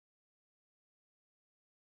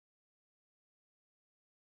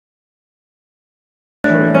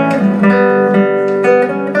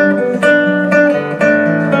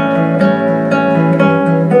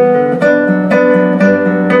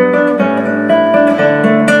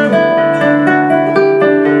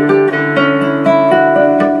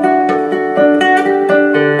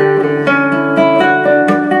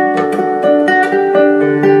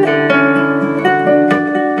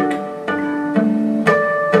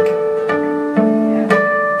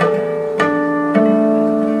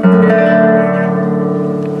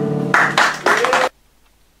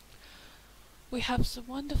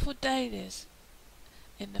beautiful dahlias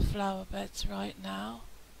in the flower beds right now.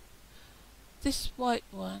 This white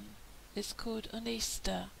one is called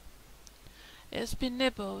Onista. It has been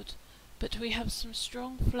nibbled, but we have some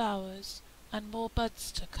strong flowers and more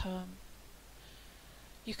buds to come.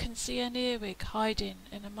 You can see an earwig hiding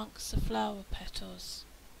in amongst the flower petals.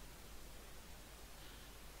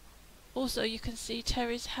 Also you can see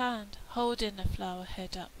Terry's hand holding the flower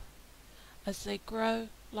head up as they grow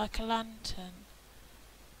like a lantern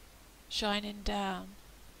shining down,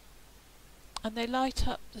 and they light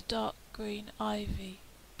up the dark green ivy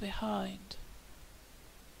behind.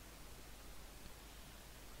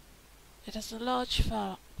 It has a large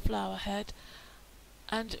flower head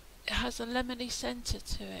and it has a lemony centre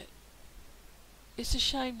to it. It's a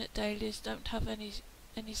shame that dahlias don't have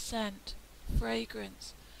any scent,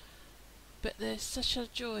 fragrance, but they're such a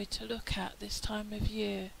joy to look at this time of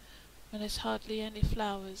year when there's hardly any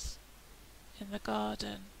flowers in the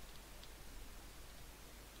garden.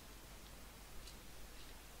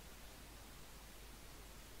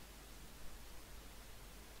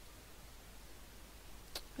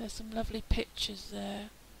 There's some lovely pictures there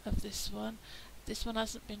of this one. This one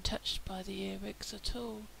hasn't been touched by the earwigs at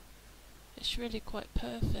all. It's really quite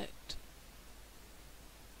perfect.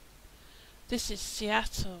 This is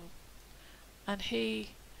Seattle, and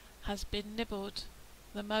he has been nibbled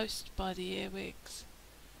the most by the earwigs.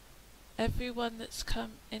 Every one that's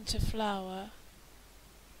come into flower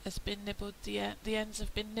has been nibbled, the ends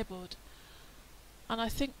have been nibbled, and I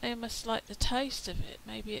think they must like the taste of it.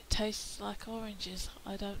 Maybe it tastes like oranges,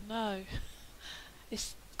 I don't know.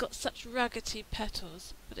 It's got such raggedy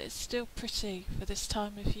petals, but it's still pretty for this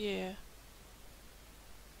time of year.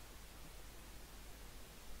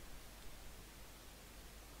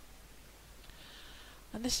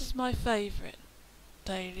 And this is my favourite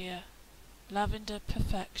dahlia, Lavender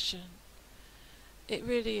Perfection. It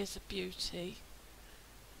really is a beauty.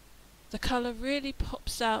 The colour really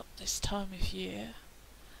pops out this time of year,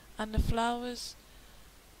 and the flowers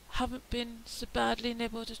haven't been so badly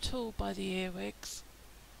nibbled at all by the earwigs.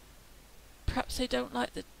 Perhaps they don't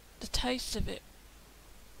like the taste of it.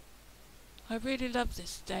 I really love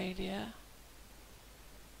this dahlia,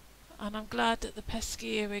 and I'm glad that the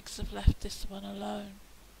pesky earwigs have left this one alone.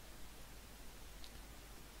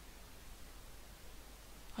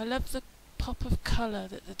 I love the pop of colour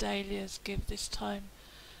that the dahlias give this time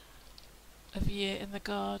of year in the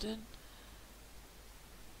garden.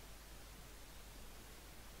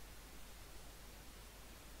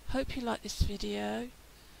 Hope you like this video.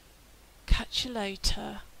 Catch you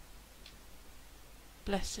later.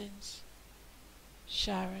 Blessings,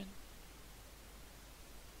 Sharon.